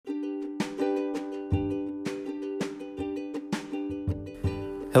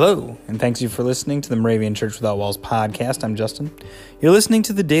Hello, and thanks you for listening to the Moravian Church Without Walls podcast. I'm Justin. You're listening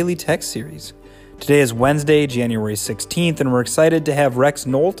to the Daily Text Series. Today is Wednesday, January 16th, and we're excited to have Rex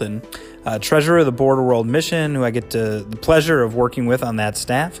Knowlton, treasurer of the Border World Mission, who I get the pleasure of working with on that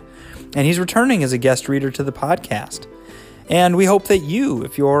staff, and he's returning as a guest reader to the podcast. And we hope that you,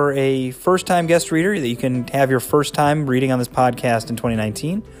 if you're a first-time guest reader, that you can have your first time reading on this podcast in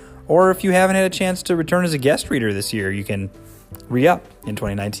 2019, or if you haven't had a chance to return as a guest reader this year, you can re-up in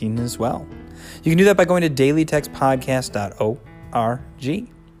 2019 as well. You can do that by going to dailytextpodcast.org.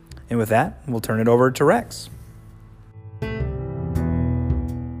 And with that, we'll turn it over to Rex.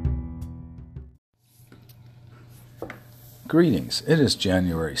 Greetings. It is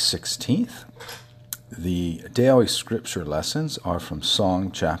January 16th. The daily scripture lessons are from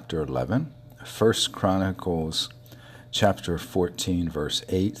Song chapter 11, 1 Chronicles chapter 14, verse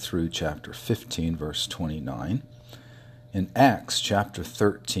 8 through chapter 15, verse 29, in Acts chapter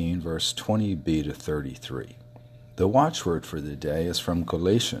 13, verse 20b to 33. The watchword for the day is from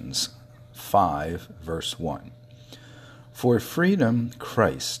Galatians 5, verse 1. For freedom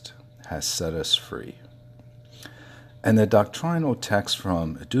Christ has set us free. And the doctrinal text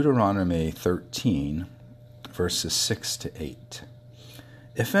from Deuteronomy 13, verses 6 to 8.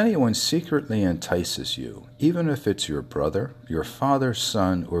 If anyone secretly entices you, even if it's your brother, your father's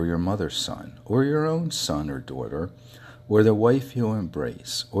son, or your mother's son, or your own son or daughter, or the wife you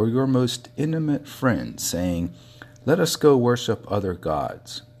embrace, or your most intimate friend, saying, "Let us go worship other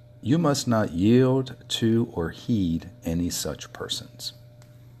gods," you must not yield to or heed any such persons.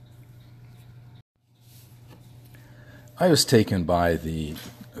 I was taken by the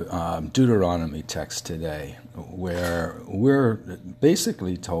Deuteronomy text today, where we're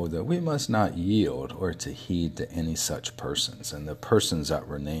basically told that we must not yield or to heed to any such persons. And the persons that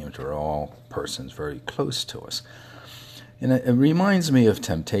were named are all persons very close to us. And it reminds me of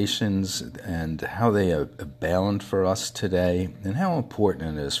temptations and how they abound for us today, and how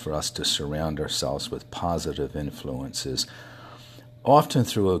important it is for us to surround ourselves with positive influences, often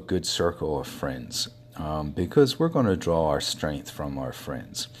through a good circle of friends, because we're going to draw our strength from our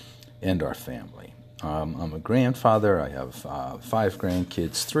friends and our family. I'm a grandfather. I have 5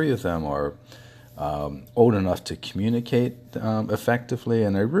 grandkids. 3 of them are old enough to communicate effectively,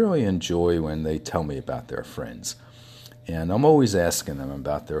 and I really enjoy when they tell me about their friends. And I'm always asking them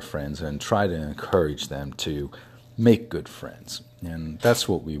about their friends and try to encourage them to make good friends. And that's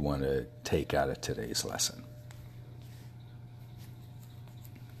what we want to take out of today's lesson.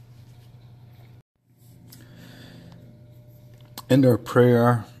 In our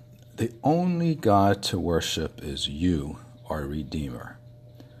prayer, the only God to worship is you, our Redeemer.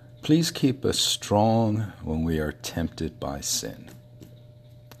 Please keep us strong when we are tempted by sin.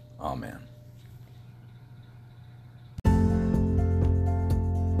 Amen.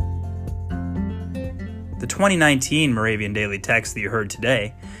 The 2019 Moravian Daily Text that you heard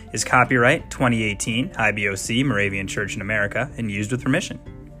today is copyright 2018 IBOC Moravian Church in America and used with permission.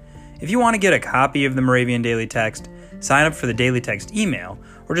 If you want to get a copy of the Moravian Daily Text, sign up for the Daily Text email,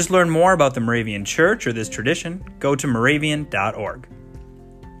 or just learn more about the Moravian Church or this tradition, go to moravian.org.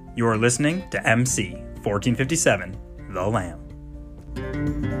 You are listening to MC 1457, The Lamb.